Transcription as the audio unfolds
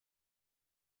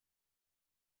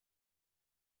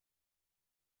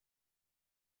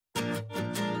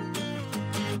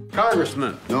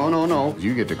Congressman. No.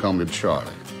 You get to call me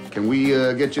Charlie. Can we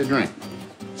get you a drink?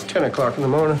 It's 10 o'clock in the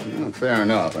morning. Well, fair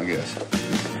enough, I guess.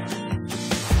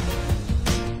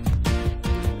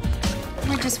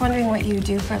 We're just wondering what you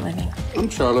do for a living. I'm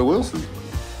Charlie Wilson.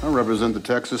 I represent the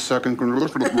Texas 2nd.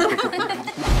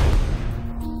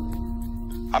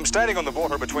 I'm standing on the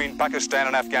border between Pakistan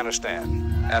and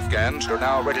Afghanistan. Afghans are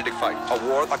now ready to fight a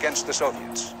war against the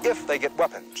Soviets. If they get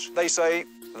weapons, they say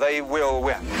they will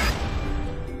win.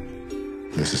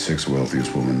 This is the 6th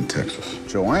wealthiest woman in Texas.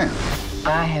 Joanne.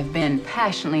 I have been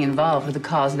passionately involved with the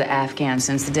cause of the Afghans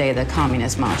since the day the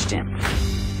communists marched in.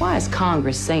 Why is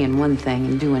Congress saying one thing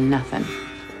and doing nothing?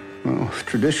 Well,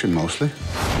 tradition mostly.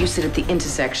 You sit at the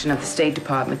intersection of the State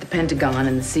Department, the Pentagon,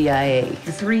 and the CIA.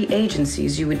 The 3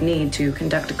 agencies you would need to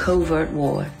conduct a covert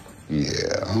war.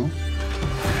 Yeah.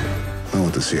 I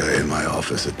want the CIA in my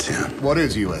office at 10. What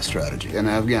is U.S. strategy in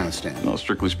Afghanistan? No,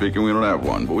 strictly speaking, we don't have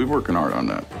one, but we're working hard on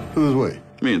that. Who's we?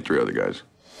 Me and 3 other guys.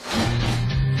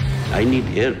 I need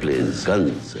airplanes,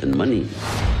 guns, and money.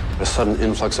 A sudden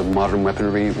influx of modern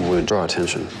weaponry would draw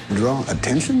attention. Draw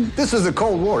attention? This is the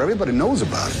Cold War. Everybody knows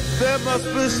about it. There must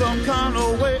be some kind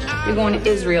of way. You're going to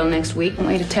Israel next week and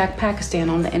we'd attack Pakistan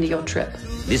on the end of your trip.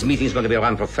 This meeting's going to be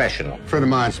run professional. A friend of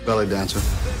mine's a belly dancer.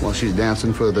 While she's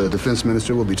dancing for the defense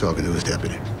minister, we'll be talking to his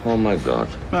deputy. Oh, my God.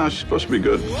 Nah, she's supposed to be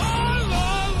good.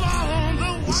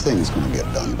 This thing is going to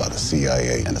get done by the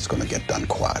CIA, and it's going to get done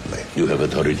quietly. You have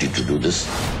authority to do this?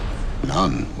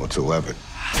 None whatsoever.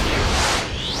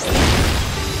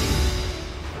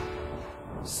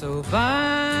 So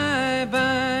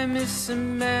bye-bye, Miss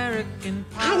American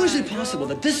Pie. How is it possible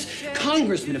that this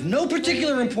congressman of no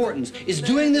particular importance is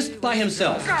doing this by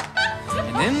himself?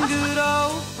 And them good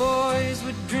old boys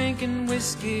were drinking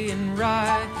whiskey and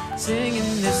rye, singing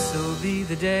this'll be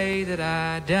the day that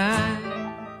I die.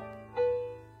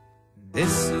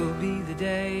 This'll be the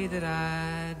day that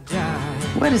I die.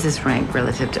 Where does this rank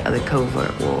relative to other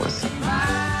covert wars?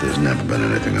 There's never been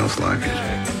anything else like it.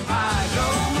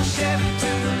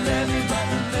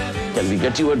 Can we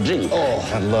get you a drink? Oh,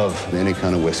 I'd love any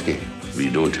kind of whiskey. We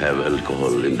don't have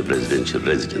alcohol in the presidential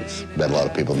residence. Bet a lot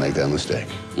of people make that mistake.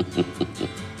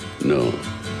 No.